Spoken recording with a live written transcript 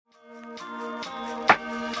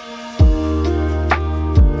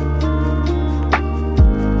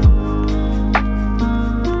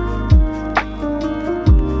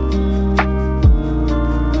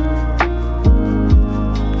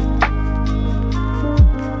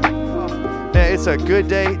It's a good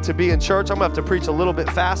day to be in church. I'm going to have to preach a little bit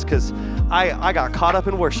fast because I got caught up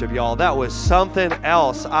in worship, y'all. That was something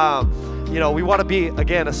else. We want to be,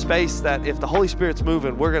 again, a space that if the Holy Spirit's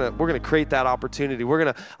moving, we're gonna create that opportunity. We're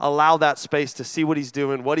going to allow that space to see what he's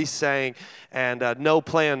doing, what he's saying, and no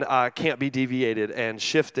plan can't be deviated and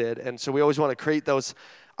shifted. And so we always want to create those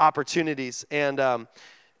opportunities. So now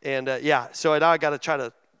I got to try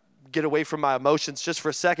to get away from my emotions just for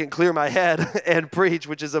a second, clear my head, and preach,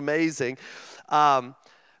 which is amazing.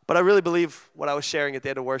 But I really believe what I was sharing at the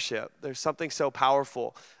end of worship. There's something so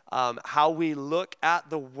powerful. How we look at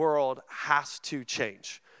the world has to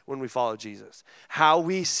change when we follow Jesus. How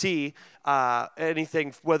we see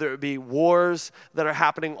anything, whether it be wars that are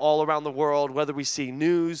happening all around the world, whether we see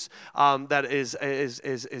news that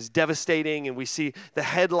is devastating, and we see the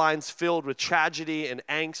headlines filled with tragedy and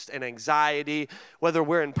angst and anxiety, whether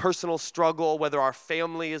we're in personal struggle, whether our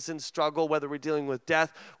family is in struggle, whether we're dealing with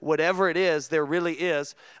death, whatever it is, there really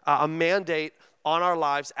is a mandate on our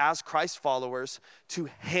lives as Christ followers to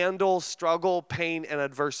handle struggle, pain, and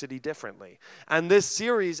adversity differently. And this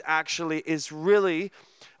series actually is really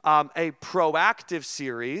a proactive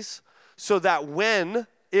series so that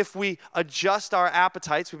if we adjust our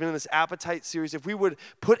appetites, we've been in this appetite series, if we would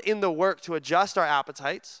put in the work to adjust our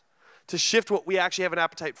appetites, to shift what we actually have an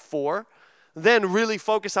appetite for, then really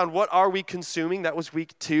focus on what are we consuming. That was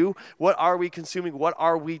week 2. What are we consuming? What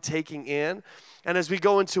are we taking in? And as we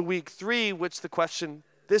go into week 3, which the question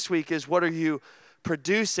this week is, what are you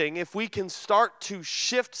producing? If we can start to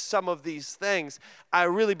shift some of these things, I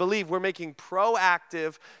really believe we're making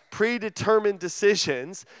proactive, predetermined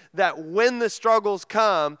decisions that when the struggles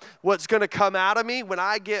come, what's going to come out of me, when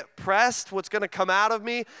I get pressed, what's going to come out of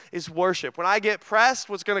me is worship. When I get pressed,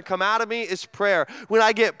 what's going to come out of me is prayer. When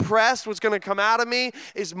I get pressed, what's going to come out of me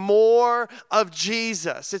is more of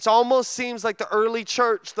Jesus. It almost seems like the early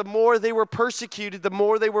church, the more they were persecuted, the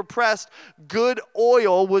more they were pressed, good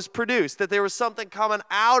oil was produced, that there was something coming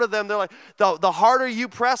out of them. They're like, the harder you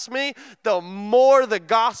press me, the more the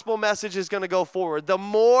gospel message is going to go forward. The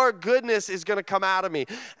more goodness is going to come out of me.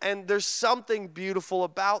 And there's something beautiful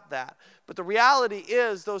about that. But the reality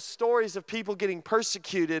is those stories of people getting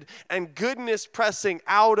persecuted and goodness pressing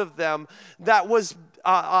out of them, that is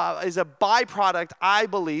a byproduct, I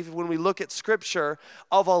believe, when we look at Scripture,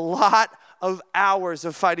 of a lot of hours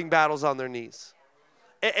of fighting battles on their knees.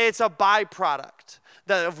 It's a byproduct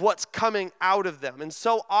of what's coming out of them. And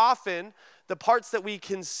so often, the parts that we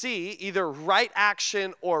can see, either right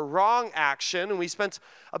action or wrong action, and we spent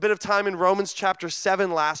a bit of time in Romans chapter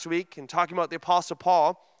 7 last week and talking about the Apostle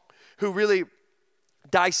Paul, who really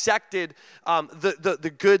dissected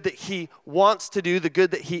the good that he wants to do, the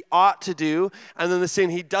good that he ought to do, and then the sin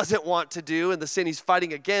he doesn't want to do, and the sin he's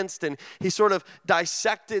fighting against, and he sort of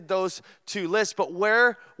dissected those two lists. But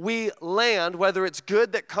where we land, whether it's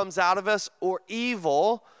good that comes out of us or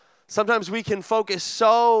evil, sometimes we can focus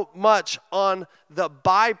so much on the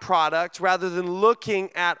byproduct rather than looking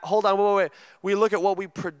at, wait. We look at what we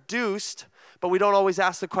produced, but we don't always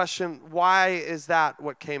ask the question, why is that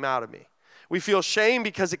what came out of me? We feel shame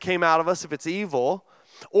because it came out of us if it's evil,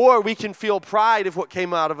 or we can feel pride if what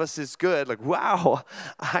came out of us is good. Like, wow,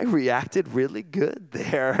 I reacted really good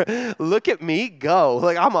there. Look at me go.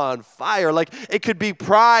 Like, I'm on fire. Like, it could be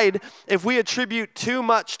pride if we attribute too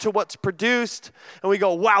much to what's produced and we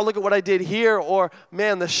go, wow, look at what I did here. Or,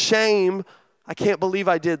 man, the shame, I can't believe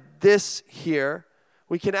I did this here.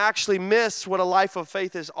 We can actually miss what a life of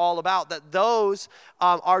faith is all about, that those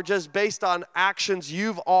are just based on actions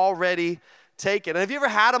you've already taken. And have you ever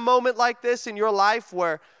had a moment like this in your life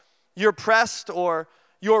where you're pressed or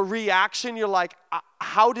your reaction, you're like,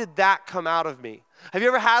 how did that come out of me? Have you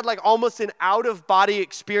ever had like almost an out-of-body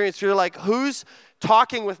experience where you're like, who's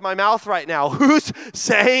talking with my mouth right now? Who's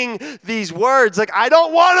saying these words? Like, I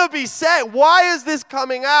don't want to be said. Why is this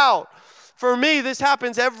coming out? For me, this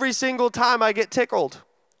happens every single time I get tickled.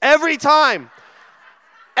 Every time.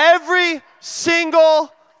 Every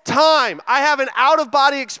single time I have an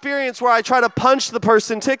out-of-body experience where I try to punch the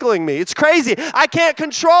person tickling me. It's crazy. I can't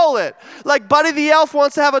control it. Like Buddy the Elf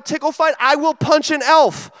wants to have a tickle fight, I will punch an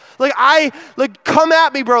elf. Come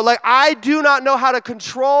at me, bro. Like, I do not know how to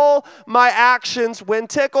control my actions when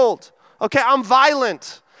tickled. Okay, I'm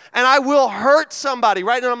violent. And I will hurt somebody,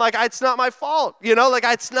 right? And I'm like, it's not my fault.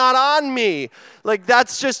 It's not on me. Like,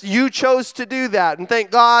 that's just, you chose to do that. And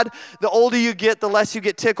thank God, the older you get, the less you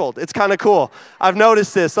get tickled. It's kind of cool. I've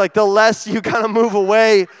noticed this. Like, the less you kind of move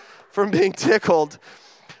away from being tickled,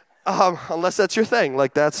 unless that's your thing.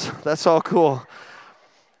 Like, that's all cool.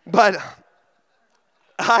 But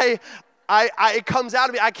it comes out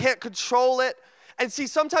of me. I can't control it. And see,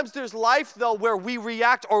 sometimes there's life, though, where we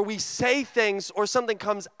react or we say things or something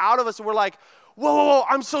comes out of us and we're like, whoa,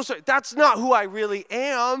 I'm so sorry. That's not who I really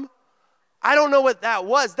am. I don't know what that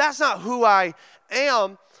was. That's not who I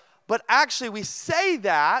am. But actually, we say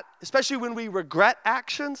that, especially when we regret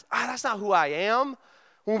actions. That's not who I am.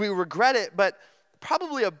 When we regret it. But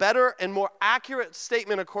probably a better and more accurate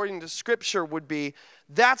statement according to Scripture would be,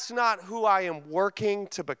 that's not who I am working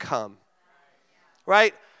to become.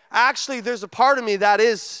 Right? Actually, there's a part of me that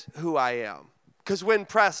is who I am. Because when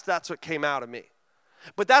pressed, that's what came out of me.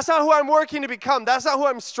 But that's not who I'm working to become. That's not who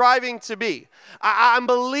I'm striving to be. I'm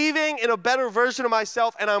believing in a better version of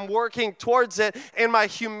myself, and I'm working towards it, and my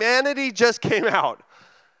humanity just came out.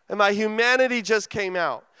 And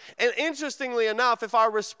interestingly enough, if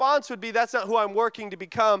our response would be, that's not who I'm working to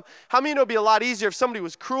become, how many know it would be a lot easier if somebody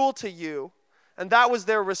was cruel to you, and that was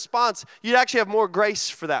their response, you'd actually have more grace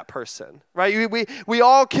for that person, right? We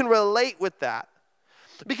all can relate with that.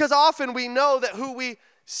 Because often we know that who we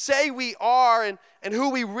say we are and who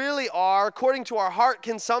we really are, according to our heart,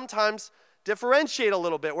 can sometimes differentiate a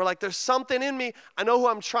little bit. We're like, there's something in me. I know who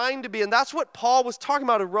I'm trying to be. And that's what Paul was talking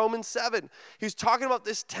about in Romans 7. He was talking about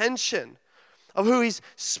this tension of who he's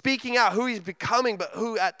speaking out, who he's becoming, but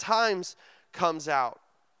who at times comes out.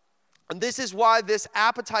 And this is why this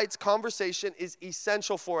appetites conversation is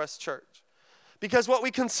essential for us, church. Because what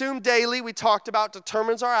we consume daily, we talked about,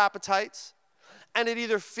 determines our appetites. And it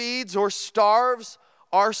either feeds or starves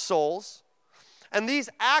our souls. And these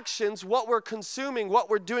actions, what we're consuming, what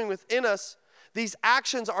we're doing within us, these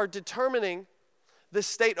actions are determining the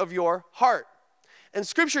state of your heart. And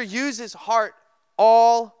Scripture uses heart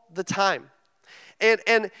all the time.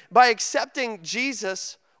 And by accepting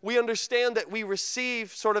Jesus, we understand that we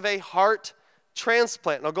receive sort of a heart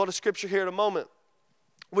transplant. And I'll go to Scripture here in a moment,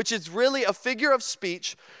 which is really a figure of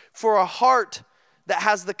speech for a heart that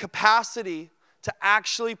has the capacity to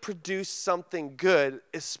actually produce something good,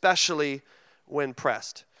 especially when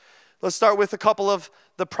pressed. Let's start with a couple of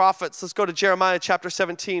the prophets. Let's go to Jeremiah chapter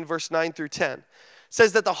 17, verse 9 through 10. It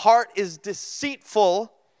says that the heart is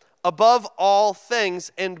deceitful above all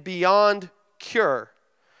things and beyond cure.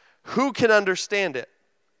 Who can understand it?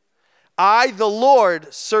 I, the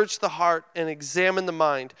Lord, search the heart and examine the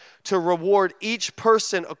mind to reward each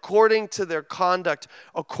person according to their conduct,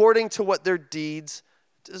 according to what their deeds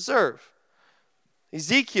deserve.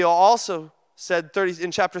 Ezekiel also said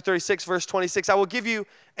in chapter 36, verse 26, I will give you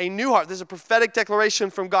a new heart. This is a prophetic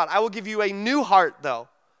declaration from God. I will give you a new heart, though.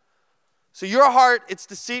 So your heart, it's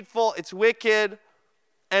deceitful, it's wicked,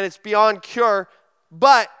 and it's beyond cure.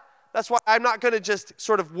 But that's why I'm not going to just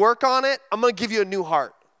sort of work on it. I'm going to give you a new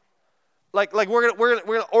heart. Like we're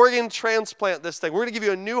gonna organ transplant this thing. We're going to give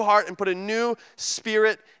you a new heart and put a new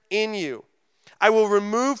spirit in you. I will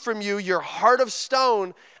remove from you your heart of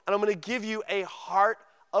stone, and I'm going to give you a heart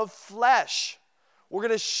of flesh. We're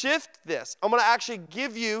going to shift this. I'm going to actually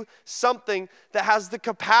give you something that has the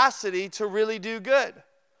capacity to really do good.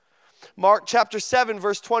 Mark chapter 7,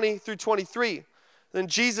 verse 20 through 23. Then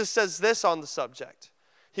Jesus says this on the subject.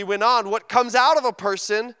 He went on, what comes out of a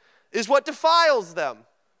person is what defiles them.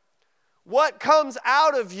 What comes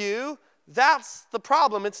out of you, that's the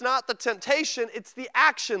problem. It's not the temptation, it's the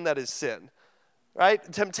action that is sin. Right?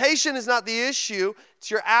 Temptation is not the issue,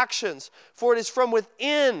 it's your actions. For it is from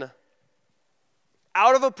within,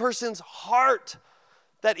 out of a person's heart,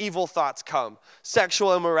 that evil thoughts come.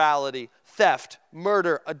 Sexual immorality, theft,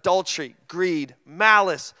 murder, adultery, greed,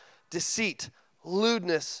 malice, deceit,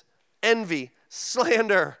 lewdness, envy,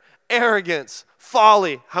 slander, arrogance,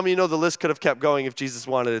 folly. How many know the list could have kept going if Jesus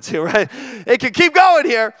wanted it to, right? It could keep going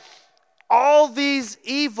here. All these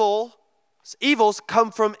evils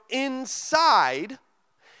come from inside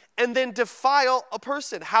and then defile a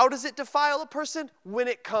person. How does it defile a person? When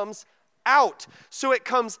it comes out. So it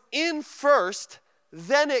comes in first,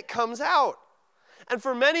 then it comes out. And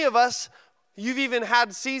for many of us, you've even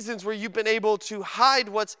had seasons where you've been able to hide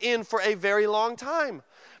what's in for a very long time.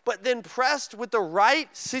 But then pressed with the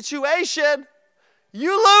right situation,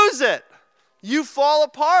 you lose it. You fall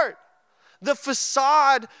apart. The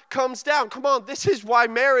facade comes down. Come on, this is why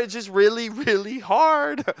marriage is really, really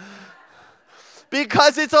hard.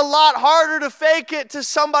 Because it's a lot harder to fake it to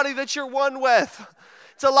somebody that you're one with.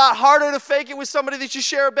 It's a lot harder to fake it with somebody that you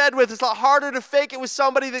share a bed with. It's a lot harder to fake it with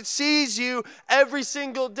somebody that sees you every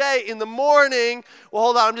single day in the morning. Well,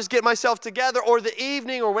 hold on, I'm just getting myself together. Or the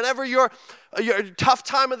evening, or whenever your tough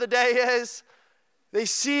time of the day is. They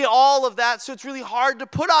see all of that, so it's really hard to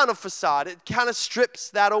put on a facade. It kind of strips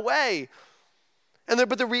that away.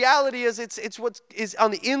 But the reality is it's what is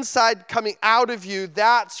on the inside coming out of you.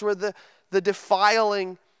 That's where the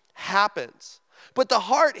defiling happens. But the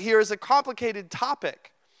heart here is a complicated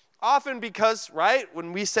topic. Often because, right,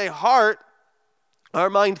 when we say heart, our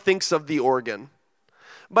mind thinks of the organ.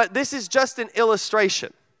 But this is just an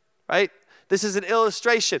illustration, right? This is an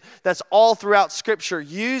illustration that's all throughout Scripture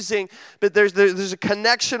but there's a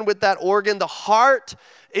connection with that organ. The heart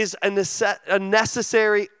is a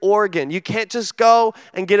necessary organ. You can't just go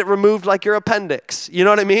and get it removed like your appendix. You know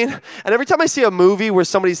what I mean? And every time I see a movie where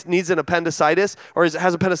somebody needs an appendicitis or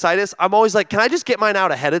has appendicitis, I'm always like, can I just get mine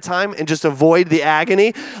out ahead of time and just avoid the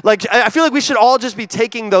agony? Like, I feel like we should all just be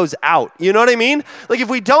taking those out. You know what I mean? Like, if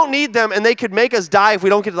we don't need them and they could make us die if we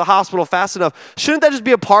don't get to the hospital fast enough, shouldn't that just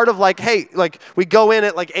be a part of like, hey, like we go in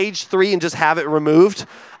at like age 3 and just have it removed?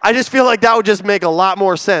 I just feel like that would just make a lot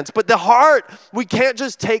more sense. But the heart, we can't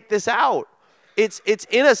just take this out. It's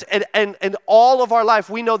in us, and all of our life,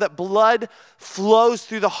 we know that blood flows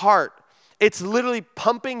through the heart. It's literally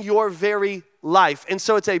pumping your very life. And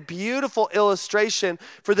so it's a beautiful illustration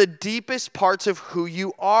for the deepest parts of who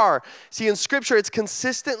you are. See, in Scripture, it's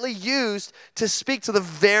consistently used to speak to the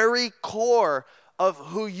very core of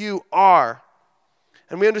who you are.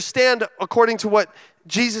 And we understand, according to what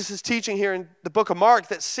Jesus is teaching here in the book of Mark,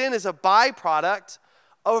 that sin is a byproduct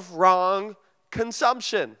of wrong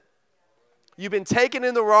consumption. You've been taking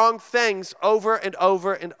in the wrong things over and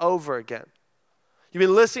over and over again. You've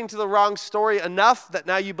been listening to the wrong story enough that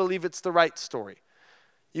now you believe it's the right story.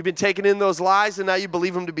 You've been taking in those lies and now you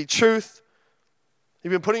believe them to be truth.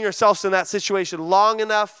 You've been putting yourselves in that situation long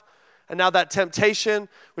enough, and now that temptation,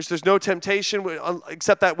 which there's no temptation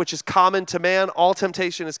except that which is common to man. All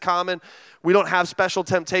temptation is common. We don't have special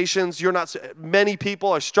temptations. Many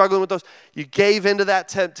people are struggling with those. You gave into that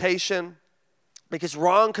temptation because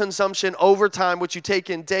wrong consumption over time, which you take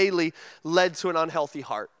in daily, led to an unhealthy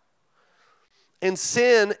heart. And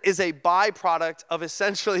sin is a byproduct of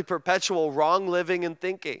essentially perpetual wrong living and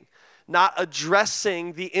thinking, not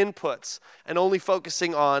addressing the inputs and only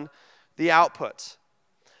focusing on the outputs.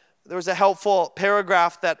 There was a helpful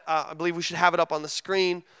paragraph that I believe we should have it up on the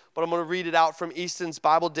screen, but I'm going to read it out from Easton's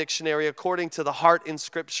Bible Dictionary. According to the heart in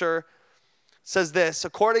Scripture, it says this: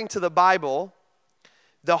 according to the Bible,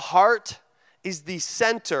 the heart is the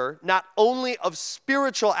center not only of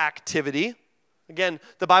spiritual activity. Again,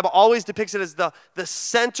 the Bible always depicts it as the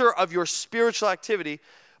center of your spiritual activity,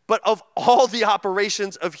 but of all the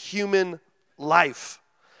operations of human life.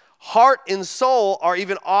 Heart and soul are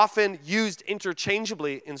even often used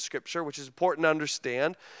interchangeably in Scripture, which is important to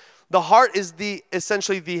understand. The heart is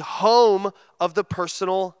essentially the home of the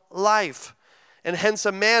personal life. And hence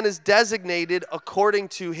a man is designated according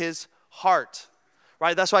to his heart.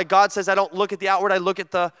 Right? That's why God says, I don't look at the outward, I look at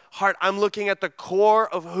the heart. I'm looking at the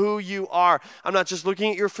core of who you are. I'm not just looking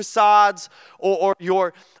at your facades or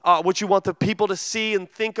your what you want the people to see and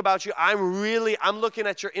think about you. I'm looking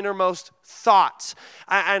at your innermost thoughts.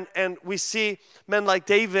 And we see men like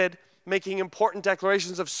David making important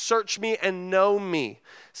declarations of search me and know me.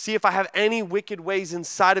 See if I have any wicked ways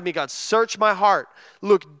inside of me, God. Search my heart.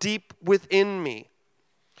 Look deep within me.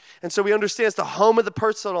 And so we understand it's the home of the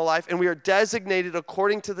personal life, and we are designated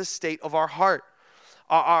according to the state of our heart.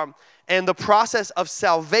 And the process of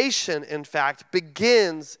salvation, in fact,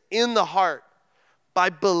 begins in the heart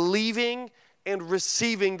by believing and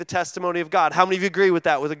receiving the testimony of God. How many of you agree with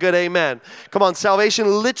that with a good amen? Come on,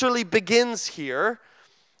 salvation literally begins here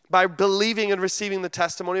by believing and receiving the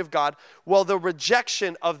testimony of God. Well, the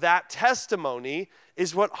rejection of that testimony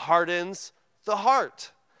is what hardens the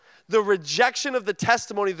heart. The rejection of the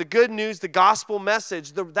testimony, the good news, the gospel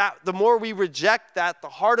message, the more we reject that, the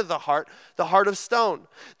heart of stone.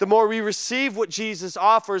 The more we receive what Jesus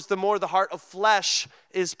offers, the more the heart of flesh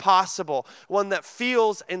is possible. One that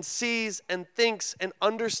feels and sees and thinks and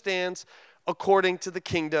understands according to the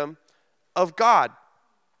kingdom of God.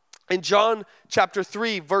 And John chapter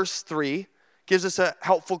 3, verse 3 gives us a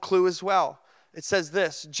helpful clue as well. It says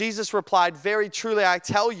this: Jesus replied, "Very truly I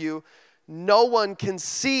tell you, no one can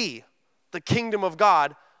see the kingdom of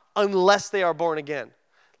God unless they are born again."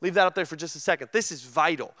 Leave that up there for just a second. This is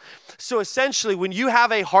vital. So essentially, when you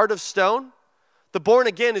have a heart of stone, the born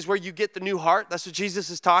again is where you get the new heart. That's what Jesus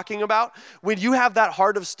is talking about. When you have that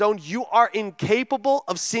heart of stone, you are incapable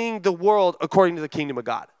of seeing the world according to the kingdom of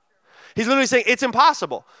God. He's literally saying it's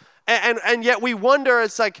impossible. And yet we wonder,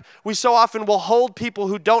 it's like we so often will hold people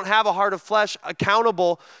who don't have a heart of flesh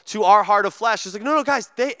accountable to our heart of flesh. It's like, no, guys,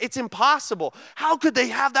 it's impossible. How could they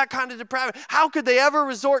have that kind of depravity? How could they ever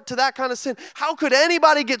resort to that kind of sin? How could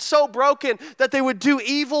anybody get so broken that they would do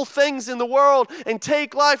evil things in the world and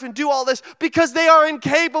take life and do all this? Because they are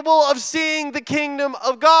incapable of seeing the kingdom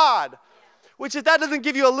of God. Which if that doesn't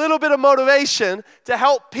give you a little bit of motivation to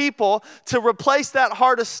help people to replace that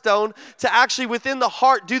heart of stone, to actually within the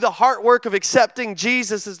heart do the heart work of accepting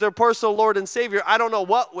Jesus as their personal Lord and Savior, I don't know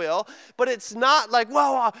what will. But it's not like,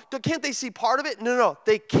 well, can't they see part of it? No,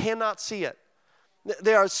 they cannot see it.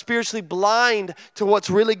 They are spiritually blind to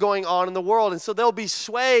what's really going on in the world. And so they'll be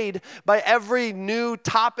swayed by every new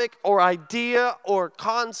topic or idea or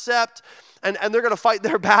concept. And they're going to fight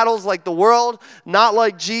their battles like the world, not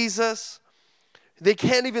like Jesus. They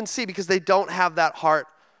can't even see because they don't have that heart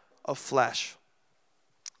of flesh.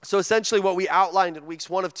 So essentially what we outlined in weeks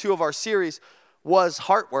 1 of 2 of our series was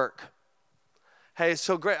heart work. Hey, it's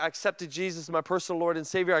so great. I accepted Jesus as my personal Lord and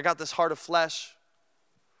Savior. I got this heart of flesh.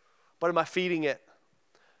 But am I feeding it?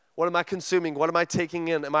 What am I consuming? What am I taking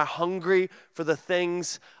in? Am I hungry for the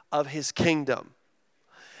things of His kingdom?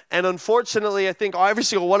 And unfortunately, I think every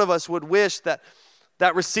single one of us would wish that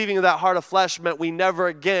receiving of that heart of flesh meant we never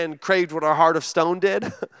again craved what our heart of stone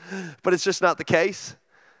did. But it's just not the case.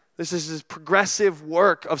 This is this progressive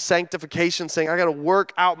work of sanctification, saying I got to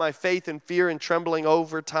work out my faith and fear and trembling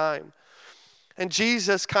over time. And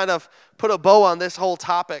Jesus kind of put a bow on this whole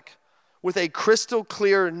topic with a crystal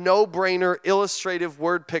clear, no-brainer illustrative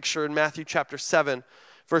word picture in Matthew chapter 7,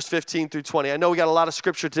 verse 15 through 20. I know we got a lot of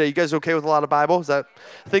scripture today. You guys okay with a lot of Bible? I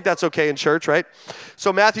think that's okay in church, right?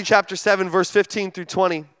 So Matthew chapter 7, verse 15 through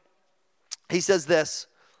 20, he says this.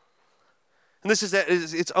 And this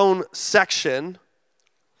is its own section.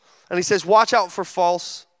 And he says, watch out for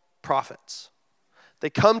false prophets.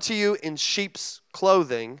 They come to you in sheep's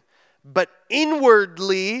clothing, but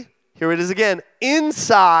inwardly, here it is again,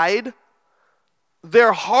 inside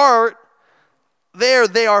their heart,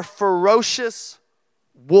 they are ferocious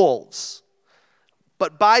wolves.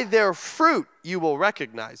 But by their fruit you will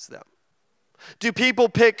recognize them. Do people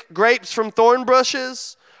pick grapes from thorn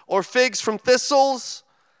bushes or figs from thistles?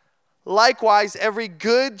 Likewise, every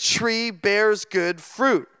good tree bears good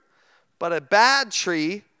fruit, but a bad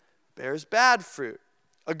tree bears bad fruit.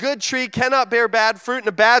 A good tree cannot bear bad fruit, and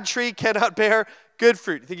a bad tree cannot bear good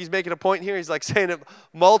fruit. You think he's making a point here? He's like saying it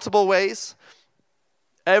multiple ways.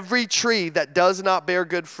 Every tree that does not bear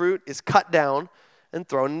good fruit is cut down and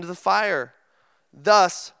thrown into the fire.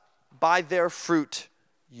 Thus, by their fruit,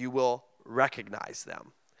 you will recognize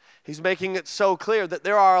them. He's making it so clear that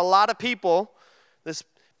there are a lot of people, this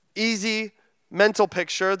easy mental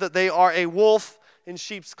picture, that they are a wolf in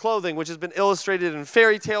sheep's clothing, which has been illustrated in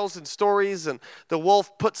fairy tales and stories, and the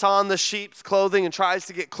wolf puts on the sheep's clothing and tries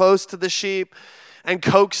to get close to the sheep and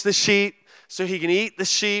coax the sheep so he can eat the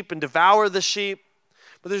sheep and devour the sheep.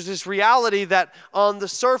 But there's this reality that on the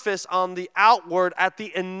surface, on the outward, at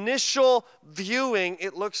the initial viewing,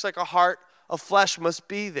 it looks like a heart of flesh must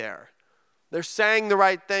be there. They're saying the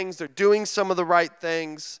right things. They're doing some of the right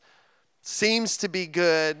things. Seems to be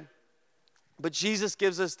good. But Jesus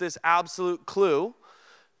gives us this absolute clue.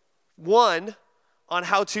 One, on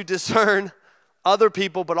how to discern other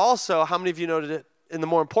people, but also, how many of you noted it? And the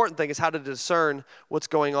more important thing is how to discern what's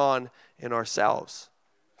going on in ourselves.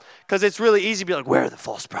 Because it's really easy to be like, where are the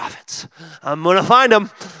false prophets? I'm going to find them.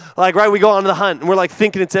 Like, right, we go on the hunt, and we're like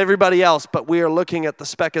thinking it's everybody else, but we are looking at the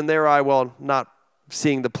speck in their eye while not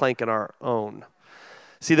seeing the plank in our own.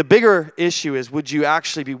 See, the bigger issue is, would you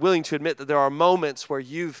actually be willing to admit that there are moments where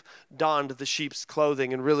you've donned the sheep's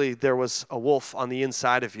clothing and really there was a wolf on the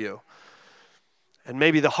inside of you? And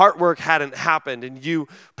maybe the heart work hadn't happened and you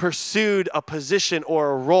pursued a position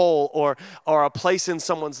or a role or a place in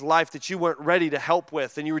someone's life that you weren't ready to help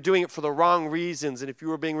with, and you were doing it for the wrong reasons. And if you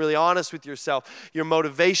were being really honest with yourself, your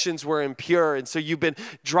motivations were impure. And so you've been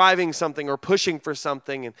driving something or pushing for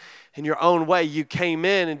something, and in your own way, you came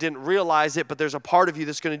in and didn't realize it, but there's a part of you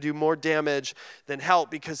that's going to do more damage than help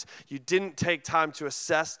because you didn't take time to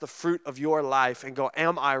assess the fruit of your life and go,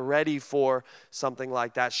 am I ready for something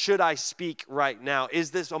like that? Should I speak right now?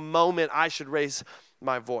 Is this a moment I should raise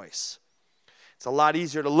my voice? It's a lot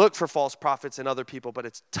easier to look for false prophets in other people, but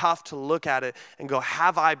it's tough to look at it and go,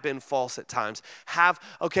 have I been false at times?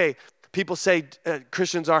 People say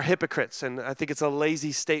Christians are hypocrites, and I think it's a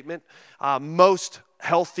lazy statement. Most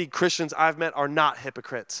healthy Christians I've met are not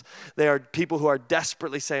hypocrites. They are people who are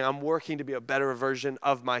desperately saying, I'm working to be a better version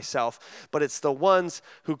of myself. But it's the ones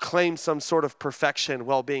who claim some sort of perfection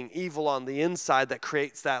while being evil on the inside that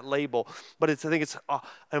creates that label. But I think it's an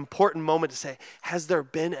important moment to say, has there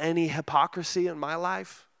been any hypocrisy in my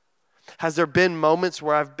life? Has there been moments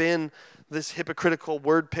where I've been this hypocritical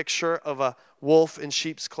word picture of a wolf in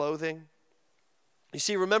sheep's clothing? You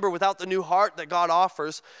see, remember, without the new heart that God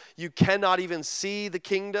offers, you cannot even see the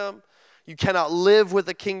kingdom. You cannot live with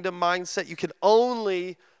a kingdom mindset. You can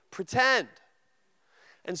only pretend.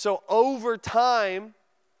 And so over time,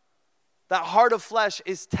 That heart of flesh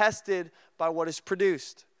is tested by what is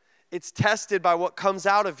produced. It's tested by what comes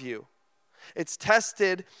out of you. It's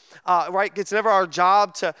tested, right? It's never our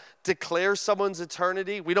job to declare someone's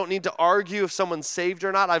eternity. We don't need to argue if someone's saved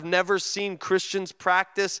or not. I've never seen Christians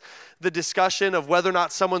practice the discussion of whether or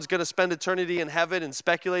not someone's going to spend eternity in heaven and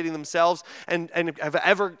speculating themselves. And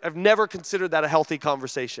I've never considered that a healthy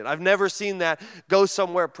conversation. I've never seen that go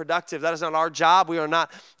somewhere productive. That is not our job. We are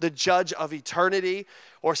not the judge of eternity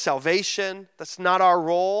or salvation. That's not our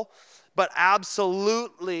role. But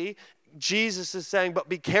absolutely, Jesus is saying, but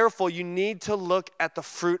be careful, you need to look at the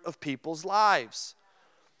fruit of people's lives.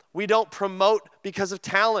 We don't promote because of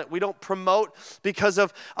talent. We don't promote because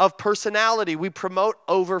of personality. We promote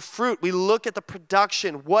over fruit. We look at the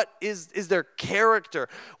production. What is their character?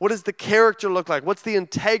 What does the character look like? What's the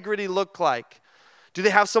integrity look like? Do they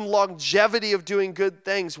have some longevity of doing good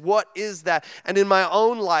things? What is that? And in my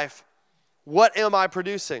own life, what am I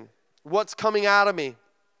producing? What's coming out of me?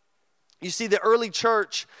 You see, the early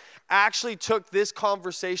church actually took this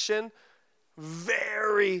conversation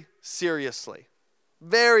very seriously.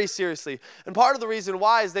 Very seriously. And part of the reason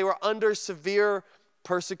why is they were under severe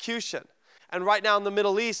persecution. And right now in the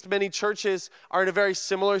Middle East, many churches are in a very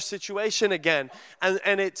similar situation again.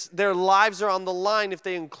 And it's their lives are on the line if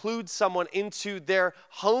they include someone into their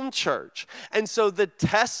home church. And so the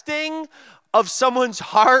testing of someone's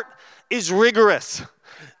heart is rigorous.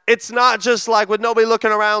 It's not just like with nobody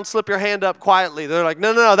looking around, slip your hand up quietly. They're like,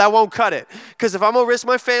 no, that won't cut it. Because if I'm going to risk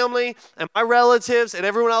my family and my relatives and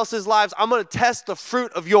everyone else's lives, I'm going to test the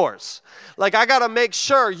fruit of yours. Like, I got to make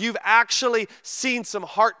sure you've actually seen some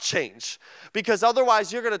heart change. Because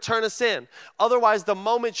otherwise, you're going to turn us in. Otherwise, the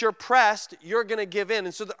moment you're pressed, you're going to give in.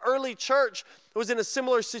 And so the early church was in a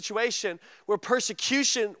similar situation where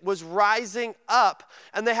persecution was rising up,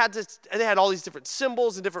 and they had all these different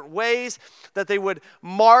symbols and different ways that they would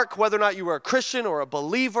mark whether or not you were a Christian or a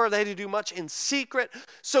believer. They had to do much in secret.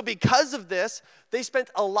 So because of this, they spent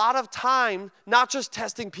a lot of time not just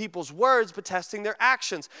testing people's words, but testing their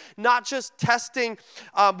actions. Not just testing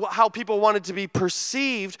how people wanted to be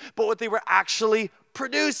perceived, but what they were actually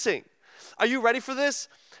producing. Are you ready for this?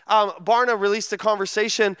 Barna released a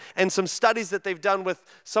conversation and some studies that they've done with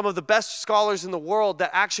some of the best scholars in the world that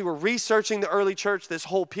actually were researching the early church this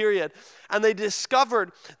whole period. And they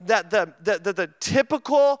discovered that the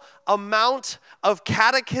typical amount of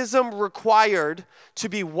catechism required to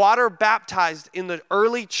be water baptized in the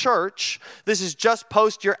early church, this is just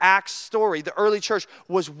post your Acts story, the early church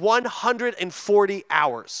was 140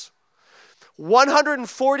 hours.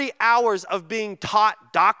 140 hours of being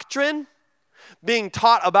taught doctrine, being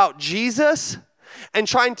taught about Jesus, and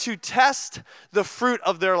trying to test the fruit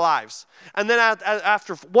of their lives. And then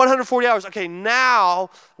after 140 hours, okay,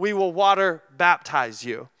 now we will water baptize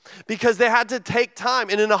you. Because they had to take time.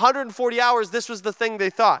 And in 140 hours, this was the thing they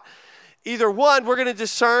thought. Either one, we're going to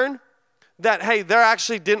discern that, hey, they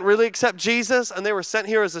actually didn't really accept Jesus and they were sent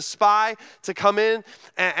here as a spy to come in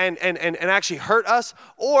and actually hurt us.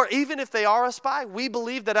 Or even if they are a spy, we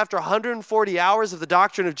believe that after 140 hours of the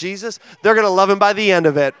doctrine of Jesus, they're going to love him by the end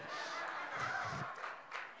of it.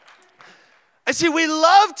 And see, we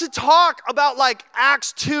love to talk about like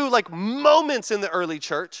Acts 2, like moments in the early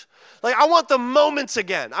church. Like, I want the moments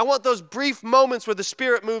again. I want those brief moments where the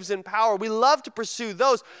Spirit moves in power. We love to pursue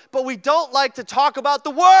those, but we don't like to talk about the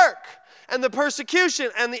work and the persecution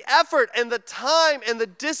and the effort and the time and the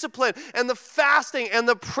discipline and the fasting and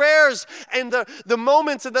the prayers and the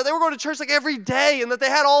moments, and that they were going to church like every day and that they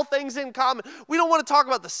had all things in common. We don't want to talk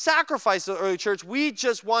about the sacrifice of the early church. We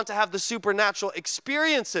just want to have the supernatural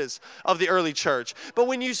experiences of the early church. But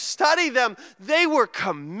when you study them, they were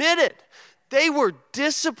committed. They were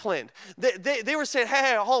disciplined. They were saying,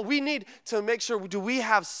 hey, hold on, we need to make sure, do we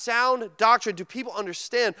have sound doctrine? Do people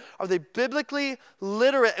understand? Are they biblically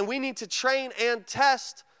literate? And we need to train and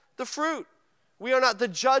test the fruit. We are not the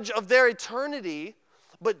judge of their eternity,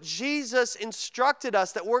 but Jesus instructed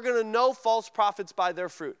us that we're going to know false prophets by their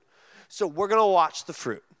fruit. So we're going to watch the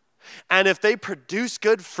fruit. And if they produce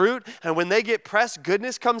good fruit, and when they get pressed,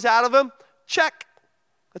 goodness comes out of them, check.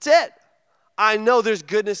 That's it. I know there's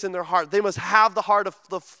goodness in their heart. They must have the heart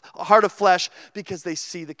of flesh because they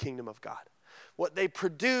see the kingdom of God. What they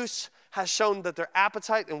produce has shown that their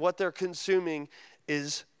appetite and what they're consuming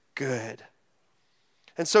is good.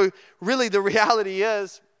 And so really the reality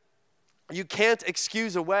is you can't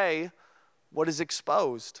excuse away what is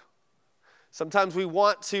exposed. Sometimes we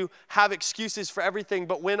want to have excuses for everything,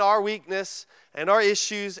 but when our weakness and our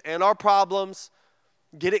issues and our problems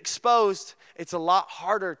get exposed, it's a lot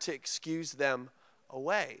harder to excuse them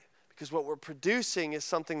away. Because what we're producing is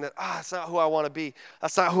something that, that's not who I want to be.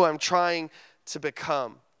 That's not who I'm trying to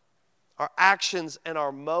become. Our actions and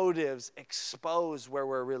our motives expose where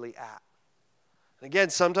we're really at. And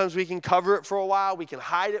again, sometimes we can cover it for a while, we can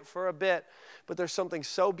hide it for a bit, but there's something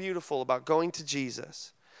so beautiful about going to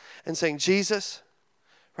Jesus and saying, Jesus,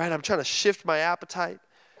 right, I'm trying to shift my appetite.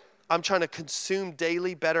 I'm trying to consume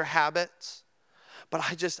daily better habits. But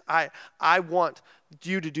I want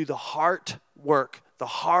you to do the hard work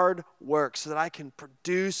so that I can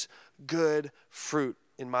produce good fruit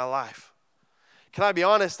in my life. Can I be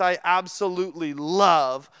honest? I absolutely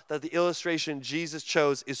love that the illustration Jesus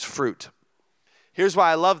chose is fruit. Here's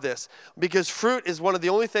why I love this. Because fruit is one of the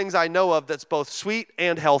only things I know of that's both sweet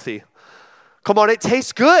and healthy. Come on, it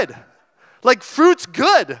tastes good. Like, fruit's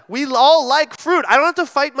good. We all like fruit. I don't have to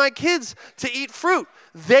fight my kids to eat fruit.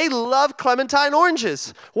 They love clementine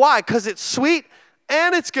oranges. Why? Because it's sweet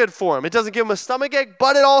and it's good for them. It doesn't give them a stomachache,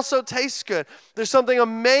 but it also tastes good. There's something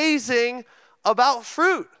amazing about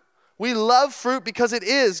fruit. We love fruit because it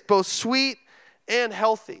is both sweet and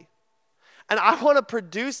healthy. And I want to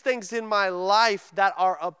produce things in my life that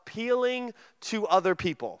are appealing to other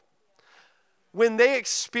people. When they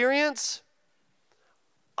experience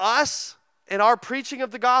us and our preaching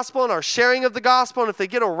of the gospel and our sharing of the gospel, and if they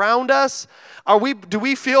get around us, do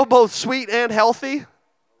we feel both sweet and healthy?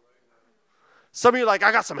 Some of you are like,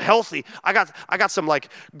 I got some healthy, I got some like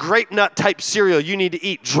grape nut type cereal you need to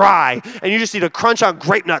eat dry, and you just need to crunch on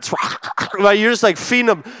grape nuts. Like, you're just like feeding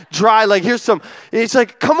them dry, like here's some, it's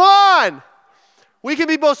like, come on. We can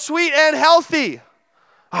be both sweet and healthy.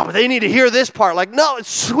 Oh, but they need to hear this part. Like, no,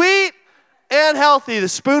 it's sweet and healthy. The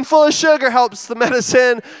spoonful of sugar helps the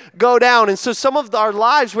medicine go down. And so some of our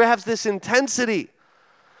lives, we have this intensity.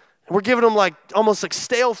 We're giving them like almost like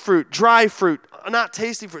stale fruit, dry fruit, not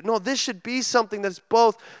tasty fruit. No, this should be something that's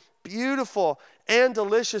both beautiful and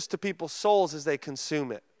delicious to people's souls as they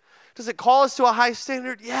consume it. Does it call us to a high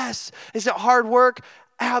standard? Yes. Is it hard work?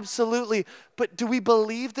 Absolutely. But do we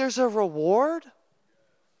believe there's a reward?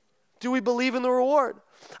 Do we believe in the reward?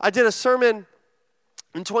 I did a sermon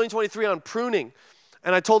in 2023 on pruning,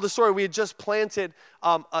 and I told the story. We had just planted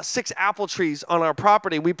 6 apple trees on our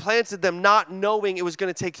property. We planted them not knowing it was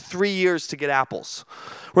going to take 3 years to get apples.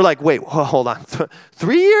 We're like, wait, hold on,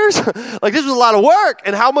 3 years? Like, this was a lot of work.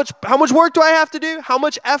 And how much work do I have to do? How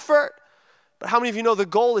much effort? But how many of you know the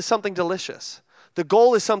goal is something delicious? The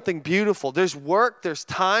goal is something beautiful. There's work, there's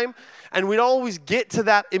time, and we don't always get to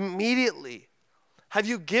that immediately. Have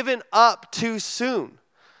you given up too soon?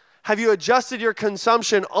 Have you adjusted your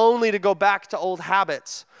consumption only to go back to old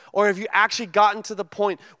habits? Or have you actually gotten to the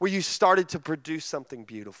point where you started to produce something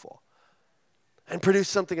beautiful and produce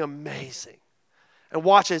something amazing? And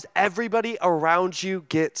watch as everybody around you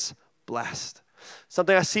gets blessed.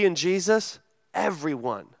 Something I see in Jesus,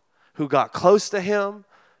 everyone who got close to him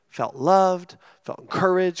felt loved, felt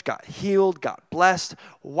encouraged, got healed, got blessed.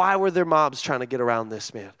 Why were their moms trying to get around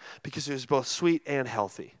this man? Because he was both sweet and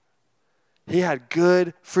healthy. He had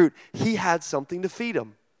good fruit. He had something to feed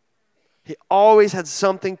them. He always had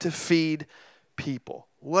something to feed people.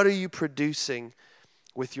 What are you producing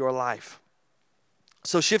with your life?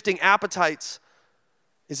 So shifting appetites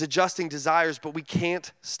is adjusting desires, but we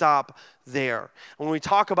can't stop there. When we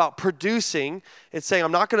talk about producing, it's saying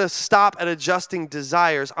I'm not going to stop at adjusting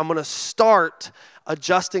desires. I'm going to start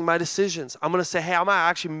adjusting my decisions. I'm going to say, hey, I'm going to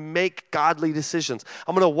actually make godly decisions.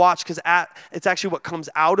 I'm going to watch because it's actually what comes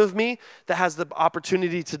out of me that has the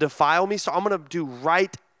opportunity to defile me. So I'm going to do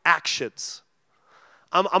right actions.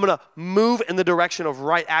 I'm going to move in the direction of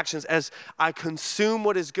right actions. As I consume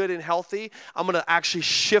what is good and healthy, I'm going to actually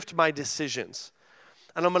shift my decisions.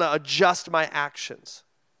 And I'm going to adjust my actions.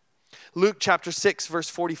 Luke chapter 6, verse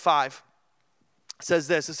 45 says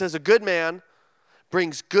this. It says, a good man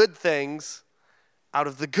brings good things out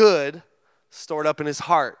of the good stored up in his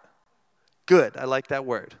heart. Good. I like that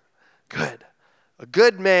word. Good. A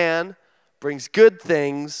good man brings good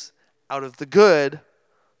things out of the good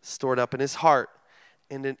stored up in his heart.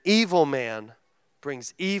 And an evil man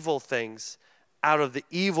brings evil things out of the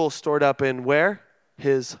evil stored up in where?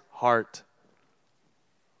 His heart.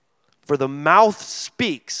 For the mouth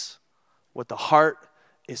speaks what the heart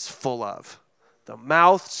is full of. The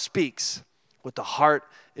mouth speaks what the heart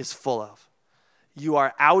is full of. You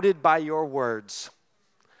are outed by your words.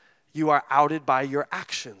 You are outed by your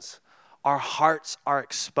actions. Our hearts are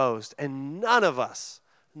exposed. And none of us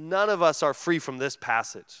are free from this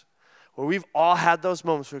passage. Where we've all had those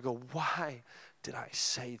moments where we go, why did I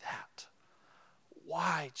say that?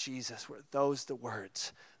 Why, Jesus, were those the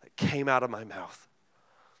words that came out of my mouth?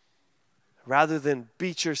 Rather than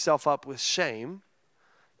beat yourself up with shame,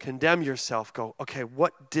 condemn yourself, go, okay,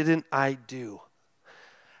 what didn't I do?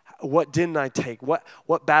 What didn't I take? What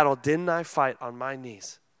battle didn't I fight on my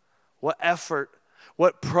knees? What effort,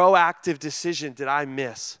 what proactive decision did I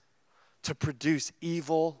miss to produce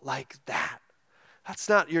evil like that? That's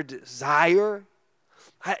not your desire.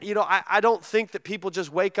 I don't think that people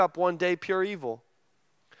just wake up one day pure evil.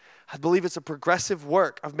 I believe it's a progressive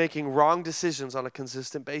work of making wrong decisions on a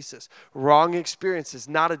consistent basis, wrong experiences,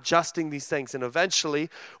 not adjusting these things. And eventually,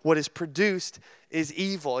 what is produced is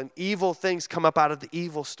evil. And evil things come up out of the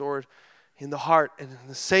evil stored in the heart. And in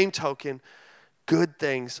the same token, good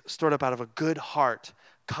things stored up out of a good heart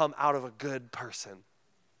come out of a good person.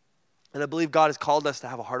 And I believe God has called us to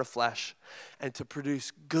have a heart of flesh and to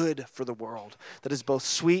produce good for the world that is both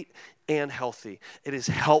sweet and healthy. It is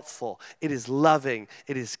helpful. It is loving.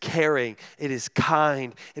 It is caring. It is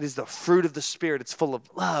kind. It is the fruit of the Spirit. It's full of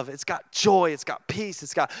love. It's got joy. It's got peace.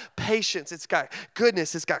 It's got patience. It's got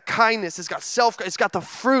goodness. It's got kindness. It's got it's got the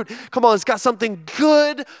fruit. Come on, it's got something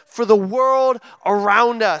good for the world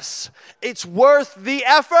around us. It's worth the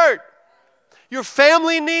effort. Your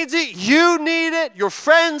family needs it. You need it. Your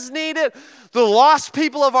friends need it. The lost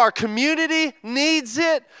people of our community needs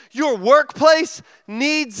it. Your workplace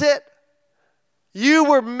needs it. You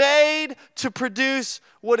were made to produce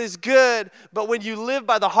what is good. But when you live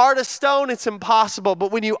by the heart of stone, it's impossible.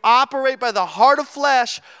 But when you operate by the heart of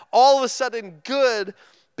flesh, all of a sudden good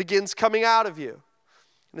begins coming out of you.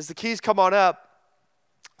 And as the keys come on up,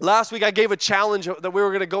 last week I gave a challenge that we were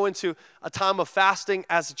going to go into a time of fasting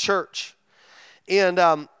as a church. And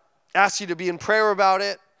ask you to be in prayer about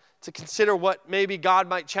it, to consider what maybe God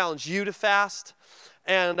might challenge you to fast.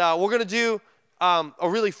 And we're going to do a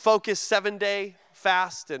really focused 7-day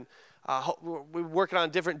fast. And we're working on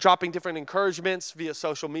dropping different encouragements via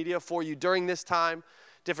social media for you during this time,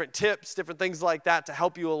 different tips, different things like that to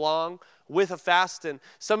help you along with a fast. And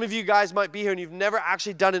some of you guys might be here and you've never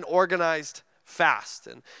actually done an organized fast.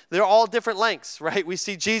 And they're all different lengths, right? We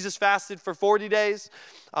see Jesus fasted for 40 days.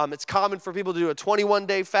 It's common for people to do a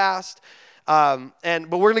 21-day fast. But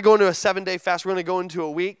we're going to go into a 7-day fast. We're going to go into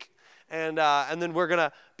a week. And then we're going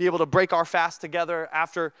to be able to break our fast together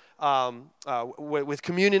after with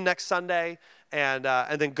communion next Sunday and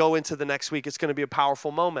then go into the next week. It's going to be a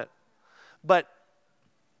powerful moment. But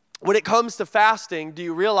when it comes to fasting, do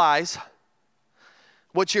you realize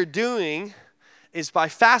what you're doing is by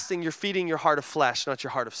fasting, you're feeding your heart of flesh, not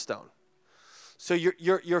your heart of stone. So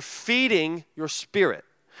you're feeding your spirit.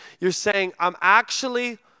 You're saying, I'm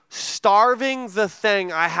actually starving the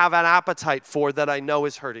thing I have an appetite for that I know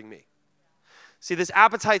is hurting me. See, this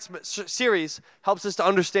appetite series helps us to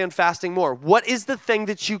understand fasting more. What is the thing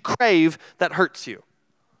that you crave that hurts you?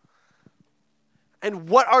 And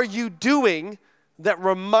what are you doing that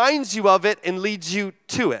reminds you of it and leads you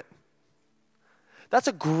to it? That's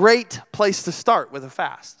a great place to start with a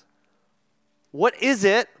fast. What is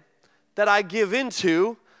it that I give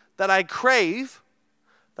into, that I crave,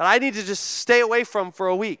 that I need to just stay away from for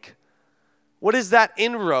a week? What is that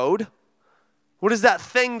inroad? What is that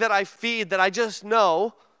thing that I feed that I just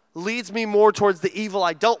know leads me more towards the evil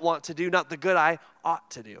I don't want to do, not the good I ought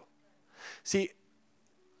to do? See,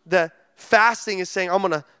 the fasting is saying, I'm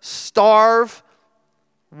going to starve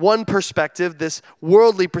one perspective, this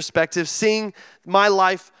worldly perspective, seeing my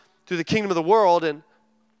life through the kingdom of the world, and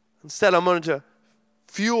instead I'm going to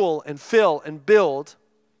fuel and fill and build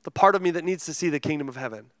the part of me that needs to see the kingdom of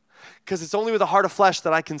heaven. Because it's only with a heart of flesh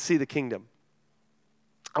that I can see the kingdom.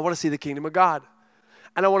 I want to see the kingdom of God.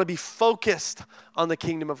 And I want to be focused on the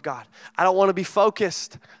kingdom of God. I don't want to be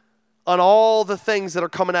focused on all the things that are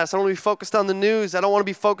coming at us. I don't want to be focused on the news. I don't want to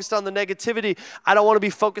be focused on the negativity. I don't want to be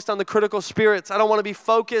focused on the critical spirits. I don't want to be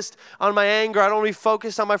focused on my anger. I don't want to be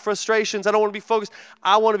focused on my frustrations. I don't want to be focused.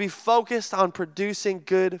 I want to be focused on producing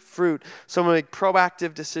good fruit. So I'm going to make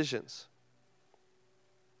proactive decisions.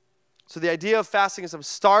 So the idea of fasting is I'm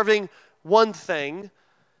starving one thing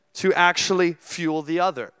to actually fuel the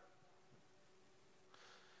other.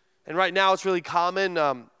 And right now it's really common,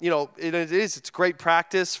 it's great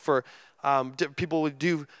practice for people would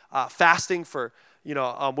do fasting for,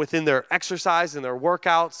 within their exercise and their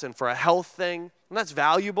workouts and for a health thing. And that's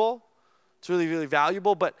valuable. It's really, really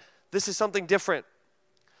valuable. But this is something different.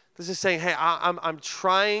 This is saying, hey, I'm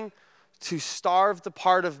trying to starve the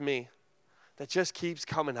part of me that just keeps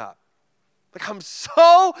coming up. Like, I'm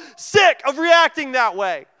so sick of reacting that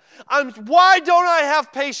way. Why don't I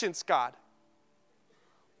have patience, God?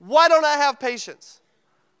 Why don't I have patience?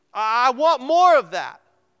 I want more of that.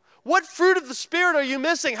 What fruit of the Spirit are you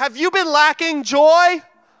missing? Have you been lacking joy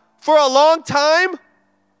for a long time?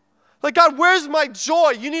 Like, God, where's my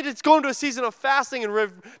joy? You need to go into a season of fasting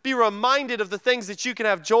and be reminded of the things that you can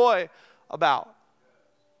have joy about.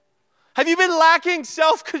 Have you been lacking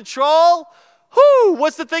self-control? Whoo,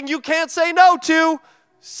 what's the thing you can't say no to?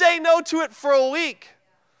 Say no to it for a week.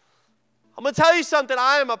 I'm going to tell you something.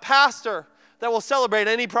 I am a pastor that will celebrate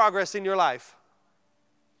any progress in your life.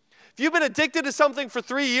 If you've been addicted to something for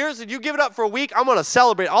 3 years and you give it up for a week, I'm going to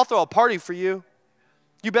celebrate. I'll throw a party for you.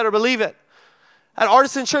 You better believe it. At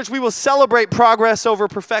Artisan Church, we will celebrate progress over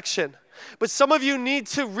perfection. But some of you need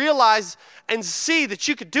to realize and see that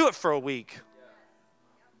you could do it for a week.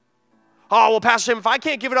 Oh, well, Pastor Tim, if I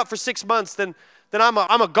can't give it up for 6 months, then I'm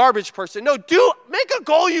a garbage person. No, make a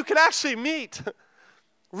goal you can actually meet.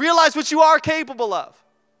 Realize what you are capable of.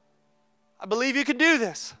 I believe you can do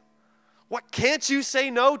this. What can't you say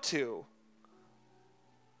no to?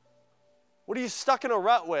 What are you stuck in a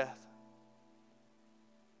rut with?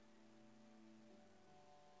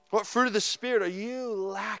 What fruit of the Spirit are you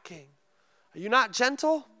lacking? Are you not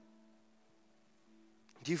gentle?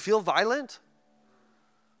 Do you feel violent?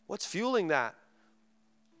 What's fueling that?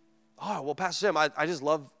 Oh, well, Pastor Jim, I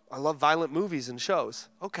love violent movies and shows.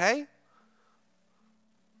 Okay.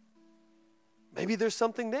 Maybe there's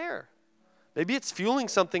something there. Maybe it's fueling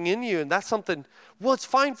something in you, and that's something, well, it's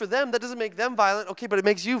fine for them. That doesn't make them violent. Okay, but it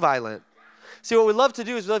makes you violent. See, what we love to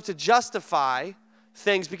do is we love to justify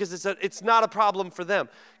things because it's not a problem for them.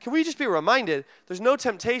 Can we just be reminded, there's no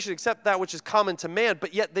temptation except that which is common to man,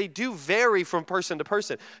 but yet they do vary from person to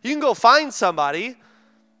person. You can go find somebody.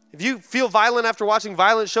 If you feel violent after watching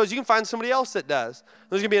violent shows, you can find somebody else that does.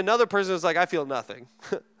 There's going to be another person who's like, I feel nothing.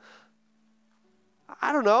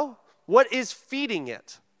 I don't know. What is feeding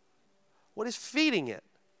it? What is feeding it?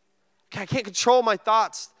 I can't control my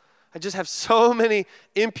thoughts. I just have so many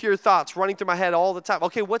impure thoughts running through my head all the time.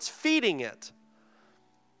 Okay, what's feeding it?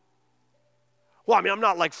 Well, I mean, I'm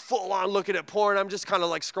not like full on looking at porn. I'm just kind of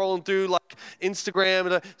like scrolling through like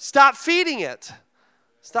Instagram. Stop feeding it.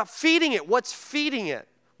 Stop feeding it. What's feeding it?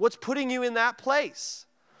 What's putting you in that place?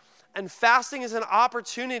 And fasting is an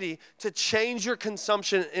opportunity to change your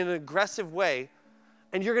consumption in an aggressive way.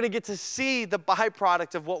 And you're going to get to see the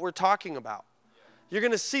byproduct of what we're talking about. You're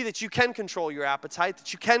going to see that you can control your appetite,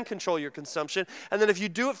 that you can control your consumption, and that if you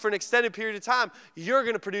do it for an extended period of time, you're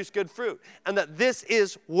going to produce good fruit, and that this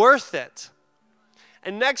is worth it.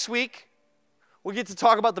 And next week, we get to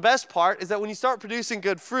talk about the best part, is that when you start producing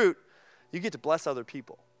good fruit, you get to bless other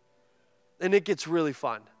people. And it gets really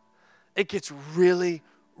fun. It gets really,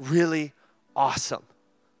 really awesome.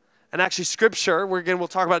 And actually, Scripture, we'll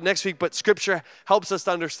talk about it next week, but Scripture helps us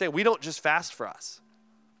to understand we don't just fast for us.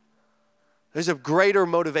 There's a greater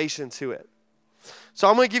motivation to it. So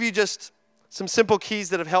I'm going to give you just some simple keys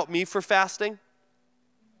that have helped me for fasting.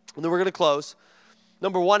 And then we're going to close.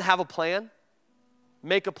 Number one, have a plan.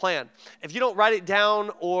 Make a plan. If you don't write it down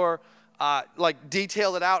or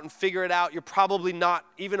detail it out and figure it out, you're probably not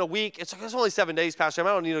even a week. It's only 7 days, Pastor.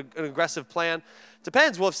 I don't need an aggressive plan.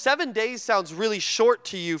 Depends. Well, if 7 days sounds really short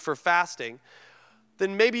to you for fasting,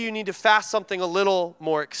 then maybe you need to fast something a little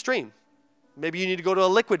more extreme. Maybe you need to go to a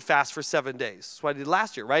liquid fast for 7 days. That's what I did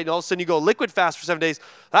last year, right? And all of a sudden you go liquid fast for 7 days.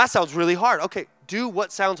 That sounds really hard. Okay, do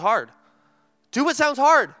what sounds hard. Do what sounds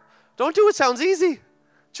hard. Don't do what sounds easy.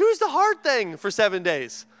 Choose the hard thing for 7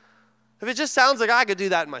 days. If it just sounds like I could do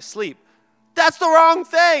that in my sleep, that's the wrong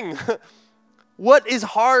thing. What is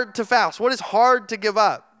hard to fast? What is hard to give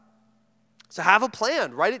up? So have a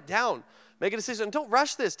plan. Write it down. Make a decision. Don't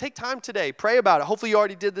rush this. Take time today. Pray about it. Hopefully you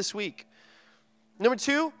already did this week. Number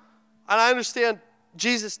two, and I understand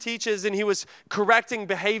Jesus teaches, and he was correcting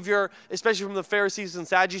behavior, especially from the Pharisees and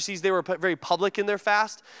Sadducees. They were very public in their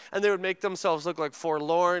fast, and they would make themselves look like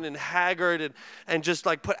forlorn and haggard and just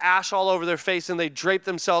like put ash all over their face, and they drape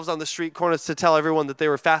themselves on the street corners to tell everyone that they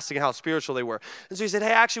were fasting and how spiritual they were. And so he said,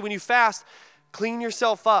 hey, actually, when you fast, clean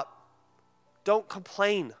yourself up. Don't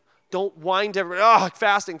complain. Don't whine to everybody, oh,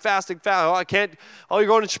 fasting. Oh, I can't. Oh, you're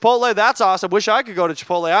going to Chipotle? That's awesome. Wish I could go to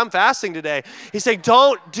Chipotle. I'm fasting today. He's saying,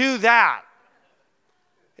 don't do that.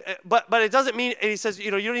 But it doesn't mean, and he says, you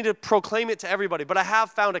don't need to proclaim it to everybody. But I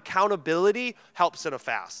have found accountability helps in a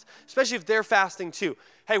fast, especially if they're fasting too.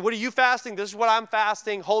 Hey, what are you fasting? This is what I'm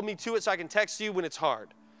fasting. Hold me to it so I can text you when it's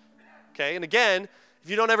hard. Okay, and again, if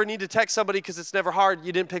you don't ever need to text somebody because it's never hard,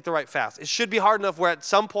 you didn't pick the right fast. It should be hard enough where at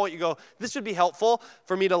some point you go, this would be helpful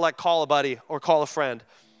for me to like call a buddy or call a friend.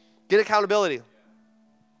 Get accountability.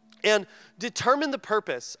 And determine the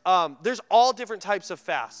purpose. There's all different types of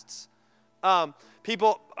fasts.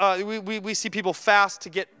 We see people fast to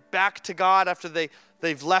get back to God after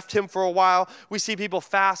they've left him for a while. We see people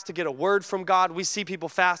fast to get a word from God. We see people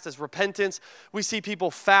fast as repentance. We see people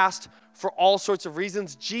fast for all sorts of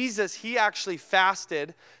reasons. Jesus, he actually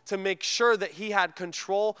fasted to make sure that he had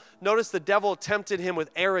control. Notice the devil tempted him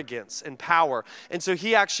with arrogance and power. And so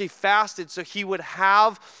he actually fasted so he would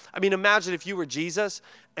have, imagine if you were Jesus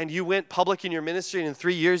and you went public in your ministry, and in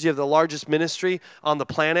 3 years you have the largest ministry on the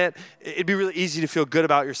planet, it'd be really easy to feel good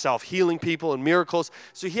about yourself, healing people and miracles.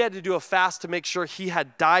 So he had to do a fast to make sure he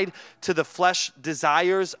had died to the flesh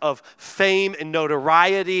desires of fame and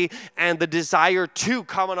notoriety and the desire to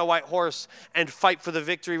come on a white horse and fight for the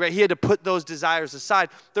victory, right? He had to put those desires aside.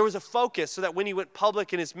 There was a focus so that when he went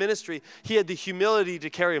public in his ministry, he had the humility to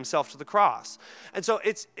carry himself to the cross. And so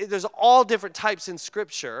there's all different types in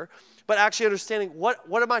Scripture, but actually understanding what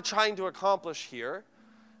am I trying to accomplish here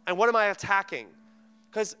and what am I attacking?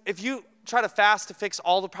 Because if you try to fast to fix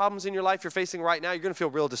all the problems in your life you're facing right now, you're going to feel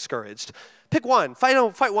real discouraged. Pick one.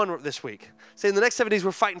 Fight one this week. Say, in the next 7 days,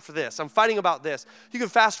 we're fighting for this. I'm fighting about this. You can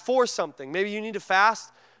fast for something. Maybe you need to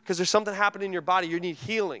fast because there's something happening in your body. You need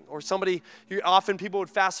healing. Or often people would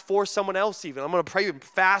fast for someone else even. I'm going to pray and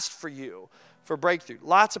fast for you for breakthrough.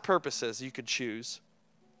 Lots of purposes you could choose.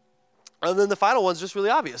 And then the final one's just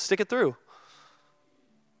really obvious. Stick it through.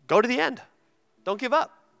 Go to the end. Don't give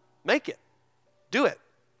up. Make it. Do it.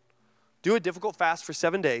 Do a difficult fast for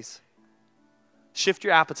 7 days. Shift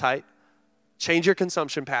your appetite. Change your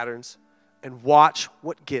consumption patterns. And watch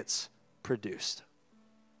what gets produced.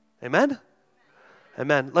 Amen?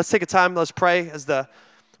 Amen. Let's take a time. Let's pray as the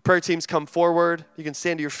prayer teams come forward. You can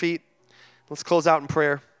stand to your feet. Let's close out in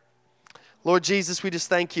prayer. Lord Jesus, we just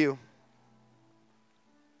thank you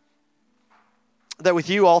that with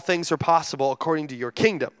you all things are possible according to your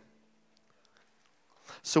kingdom.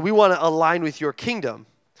 So we want to align with your kingdom.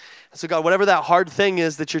 So God, whatever that hard thing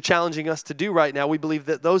is that you're challenging us to do right now, we believe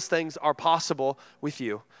that those things are possible with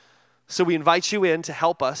you. So we invite you in to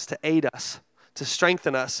help us, to aid us, to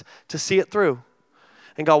strengthen us, to see it through.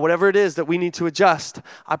 And God, whatever it is that we need to adjust,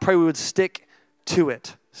 I pray we would stick to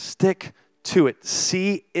it. Stick to it.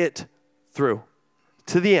 See it through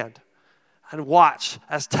to the end. And watch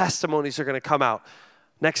as testimonies are going to come out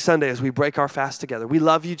next Sunday as we break our fast together. We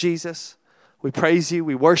love you, Jesus. We praise you.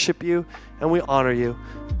 We worship you. And we honor you.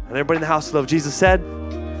 And everybody in the house of love, Jesus said,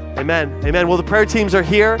 amen. Amen. Well, the prayer teams are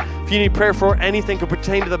here. If you need prayer for anything could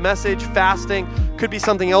pertain to the message, fasting, could be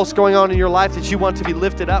something else going on in your life that you want to be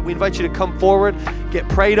lifted up, we invite you to come forward, get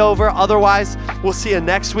prayed over. Otherwise, we'll see you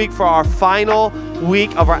next week for our final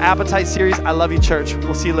week of our Appetite series. I love you, church.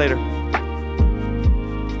 We'll see you later.